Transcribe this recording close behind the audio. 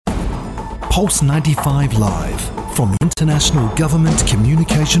Pulse 95 Live from the International Government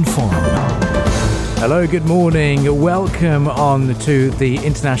Communication Forum. Hello, good morning. Welcome on to the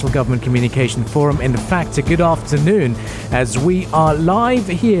International Government Communication Forum. In fact, a good afternoon as we are live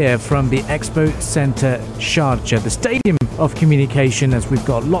here from the Expo Centre Sharjah, the Stadium of Communication, as we've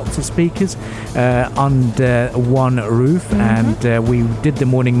got lots of speakers under one roof. And we did the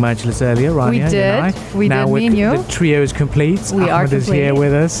morning majlis earlier, Rania. We did, me and you. The trio is complete. Ahmed is here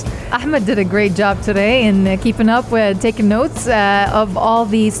with us. Ahmed did a great job today in keeping up with taking notes of all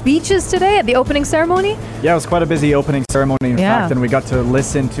the speeches today at the opening ceremony. Yeah, it was quite a busy opening ceremony, in fact, and we got to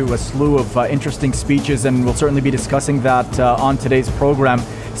listen to a slew of interesting speeches, and we'll certainly be discussing that on today's program,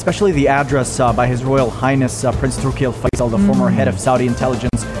 especially the address by His Royal Highness Prince Turki Al Faisal, the former head of Saudi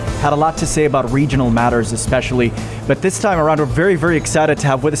intelligence. Had a lot to say about regional matters especially, but this time around we're very, very excited to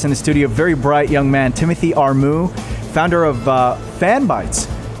have with us in the studio a very bright young man, Timothy Armou, founder of Fanbytes,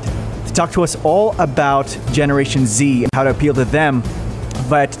 to talk to us all about Generation Z and how to appeal to them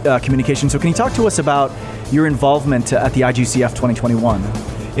via communication. So can you talk to us about your involvement at the IGCF 2021?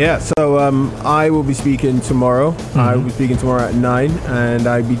 Yeah, so I will be speaking tomorrow. I will be speaking tomorrow at 9, and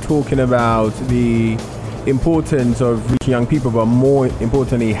I'll be talking about the importance of reaching young people, but more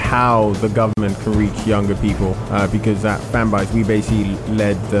importantly, how the government can reach younger people. Because at Fanbytes, we basically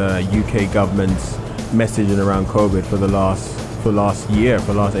led the UK government's messaging around COVID for the last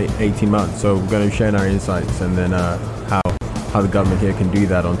 18 months. So we're going to be sharing our insights and then how the government here can do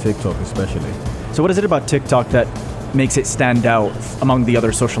that on TikTok especially. So what is it about TikTok that makes it stand out among the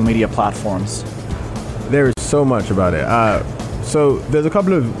other social media platforms? There is so much about it. So there's a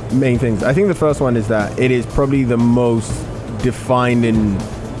couple of main things. I think the first one is that it is probably the most defining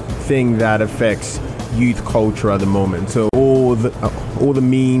thing that affects youth culture at the moment. So all the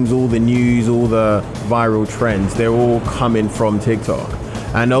memes, all the news, all the viral trends, they're all coming from TikTok.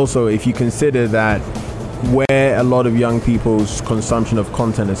 And also, if you consider that where a lot of young people's consumption of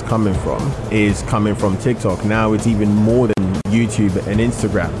content is coming from TikTok. Now it's even more than YouTube and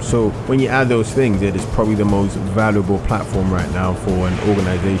Instagram. So when you add those things, it is probably the most valuable platform right now for an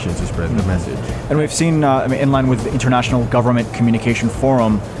organization to spread the message. And we've seen, in line with the International Government Communication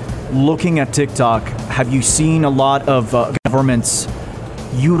Forum, looking at TikTok, have you seen a lot of governments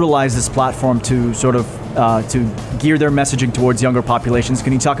utilize this platform to sort of to gear their messaging towards younger populations?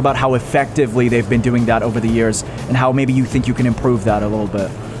 Can you talk about how effectively they've been doing that over the years and how maybe you think you can improve that a little bit?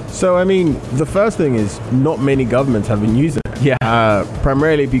 So, I mean, the first thing is not many governments have been using it. Yeah.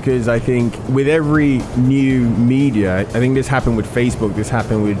 Primarily because I think with every new media, I think this happened with Facebook, this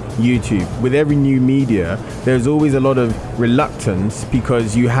happened with YouTube. With every new media, there's always a lot of reluctance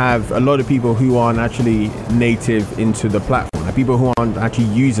because you have a lot of people who aren't actually native into the platform, like people who aren't actually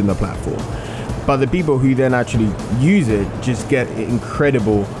using the platform. But the people who then actually use it just get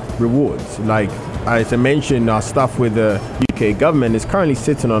incredible rewards. Like, as I mentioned, our stuff with the UK government is currently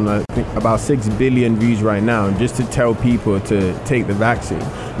sitting on about 6 billion views right now, just to tell people to take the vaccine.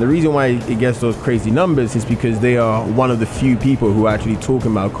 The reason why it gets those crazy numbers is because they are one of the few people who are actually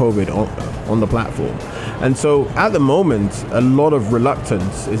talking about COVID on the platform. And so at the moment, a lot of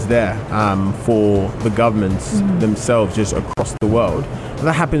reluctance is there for the governments themselves just across the world. And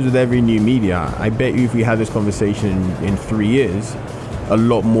that happens with every new media. I bet you if we had this conversation in 3 years, a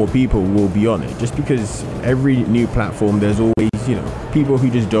lot more people will be on it, just because every new platform, there's always, people who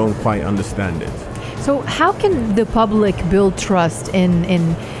just don't quite understand it. So how can the public build trust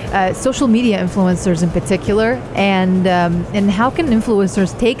in social media influencers in particular, and how can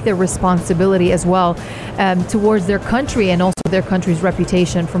influencers take their responsibility as well towards their country and also their country's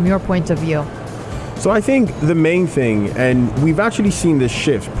reputation from your point of view? So I think the main thing, and we've actually seen this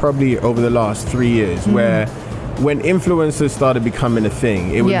shift probably over the last 3 years, where when influencers started becoming a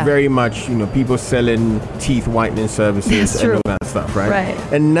thing, it was very much, people selling teeth whitening services and all that stuff, right?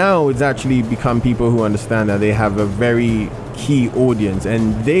 And now it's actually become people who understand that they have a very key audience,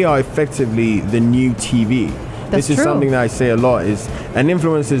 and they are effectively the new TV. This is something that I say a lot, is an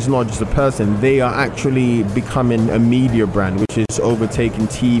influencer is not just a person, they are actually becoming a media brand, which is overtaking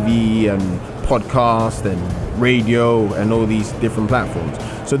TV and podcast and radio and all these different platforms.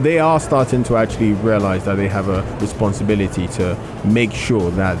 So they are starting to actually realize that they have a responsibility to make sure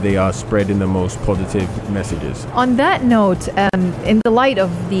that they are spreading the most positive messages. On that note, in the light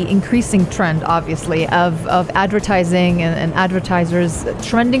of the increasing trend, obviously, of advertising and advertisers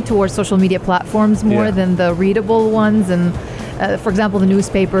trending towards social media platforms more than the readable ones, and for example, the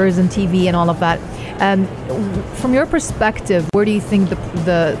newspapers and TV and all of that. From your perspective, where do you think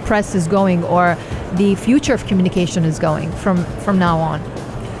the press is going, or the future of communication is going from now on?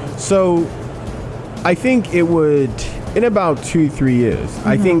 So I think it would in about 2-3 years,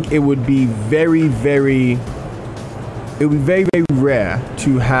 I think it would be very, very rare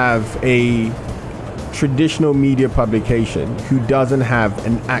to have a traditional media publication who doesn't have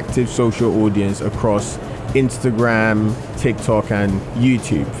an active social audience across Instagram, TikTok, and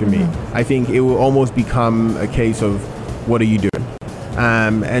YouTube. For me, I think it will almost become a case of, what are you doing?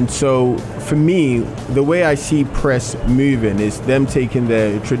 And so for me, the way I see press moving is them taking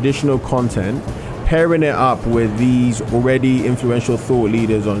their traditional content, pairing it up with these already influential thought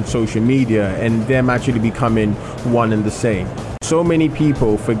leaders on social media, and them actually becoming one and the same. So many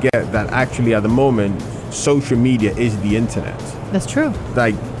people forget that actually at the moment, social media is the internet. That's true.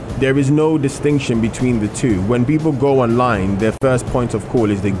 Like, there is no distinction between the two. When people go online, their first point of call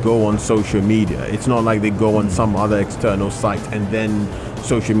is they go on social media. It's not like they go on some other external site and then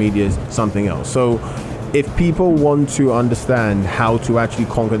social media is something else. So if people want to understand how to actually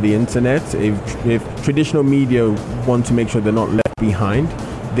conquer the internet, if traditional media want to make sure they're not left behind,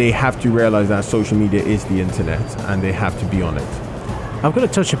 they have to realize that social media is the internet and they have to be on it. I've got to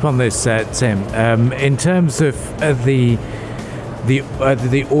touch upon this, Tim, in terms of the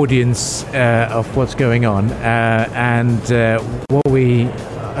audience of what's going on, and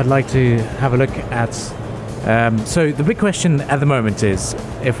I'd like to have a look at. So the big question at the moment is,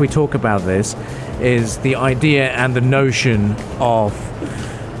 if we talk about this, is the idea and the notion of,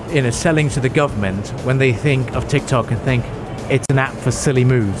 selling to the government when they think of TikTok and think it's an app for silly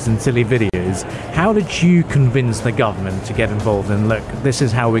moves and silly videos. How did you convince the government to get involved and look, this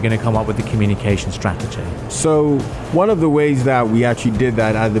is how we're going to come up with the communication strategy? So one of the ways that we actually did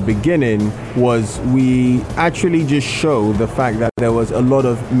that at the beginning was we actually just show the fact that there was a lot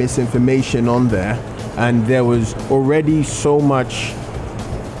of misinformation on there, and there was already so much,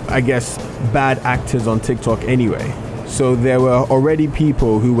 I guess, bad actors on TikTok anyway. So there were already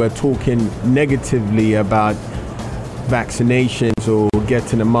people who were talking negatively about vaccinations or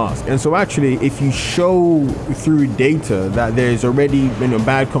getting a mask. And so actually, if you show through data that there's already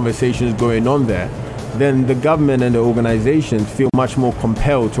bad conversations going on there, then the government and the organizations feel much more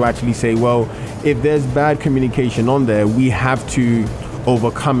compelled to actually say, well, if there's bad communication on there, we have to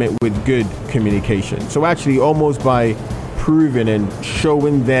overcome it with good communication. So actually, almost by proving and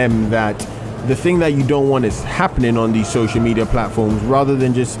showing them that the thing that you don't want is happening on these social media platforms, rather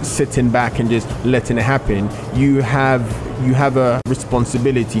than just sitting back and just letting it happen, you have a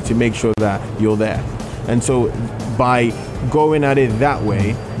responsibility to make sure that you're there. And so by going at it that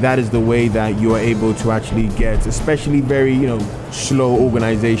way, that is the way that you are able to actually get, especially very, slow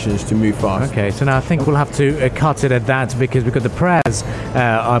organizations to move fast. Okay, so now I think we'll have to cut it at that, because we've got the prayers,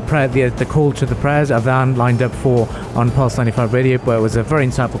 the call to the prayers, Avan lined up for on Pulse 95 Radio, where it was a very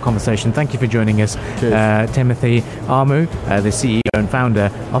insightful conversation. Thank you for joining us, Timothy Amu, the CEO and founder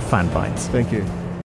of FanBytes. Thank you.